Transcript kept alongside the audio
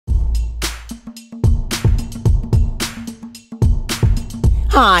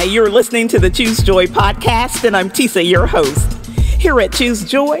Hi, you're listening to the Choose Joy podcast, and I'm Tisa, your host. Here at Choose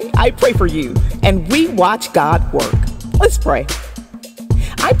Joy, I pray for you, and we watch God work. Let's pray.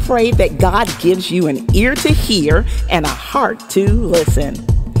 I pray that God gives you an ear to hear and a heart to listen.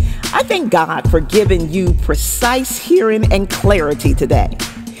 I thank God for giving you precise hearing and clarity today.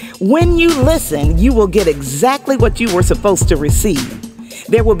 When you listen, you will get exactly what you were supposed to receive.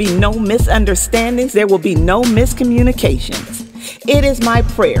 There will be no misunderstandings. There will be no miscommunications. It is my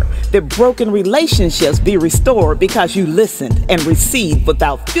prayer that broken relationships be restored because you listened and received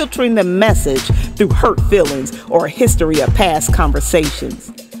without filtering the message through hurt feelings or a history of past conversations.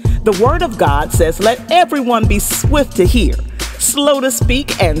 The Word of God says, let everyone be swift to hear, slow to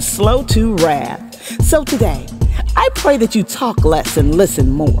speak, and slow to wrath. So today, I pray that you talk less and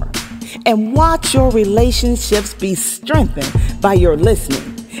listen more, and watch your relationships be strengthened by your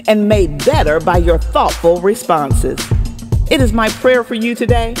listening and made better by your thoughtful responses. It is my prayer for you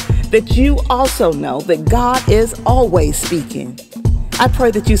today that you also know that God is always speaking. I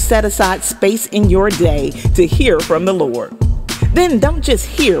pray that you set aside space in your day to hear from the Lord. Then don't just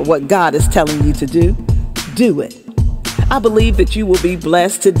hear what God is telling you to do it. I believe that you will be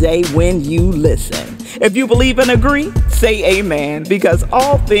blessed today when you listen. If you believe and agree, say amen, because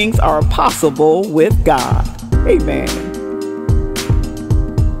all things are possible with God. Amen.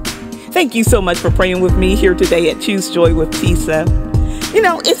 Thank you so much for praying with me here today at Choose Joy with Tisa. You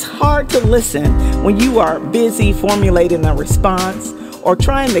know, it's hard to listen when you are busy formulating a response or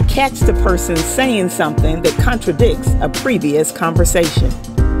trying to catch the person saying something that contradicts a previous conversation.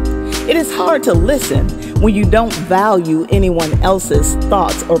 It is hard to listen when you don't value anyone else's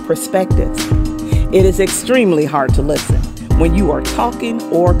thoughts or perspectives. It is extremely hard to listen when you are talking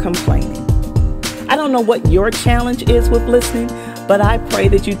or complaining. I don't know what your challenge is with listening, but I pray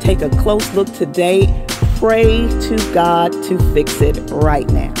that you take a close look today. Pray to God to fix it right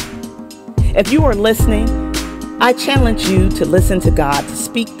now. If you are listening, I challenge you to listen to God to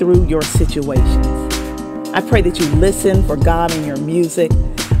speak through your situations. I pray that you listen for God in your music.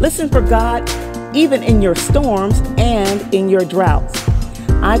 Listen for God even in your storms and in your droughts.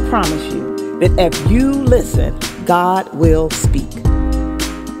 I promise you that if you listen, God will speak.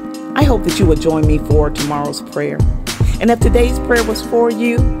 I hope that you will join me for tomorrow's prayer. And if today's prayer was for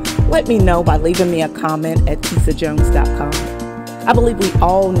you, let me know by leaving me a comment at choosejoywithtisa.com. I believe we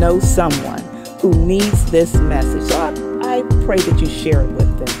all know someone who needs this message, so I pray that you share it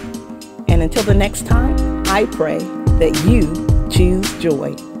with them. And until the next time, I pray that you choose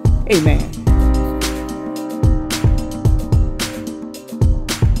joy. Amen.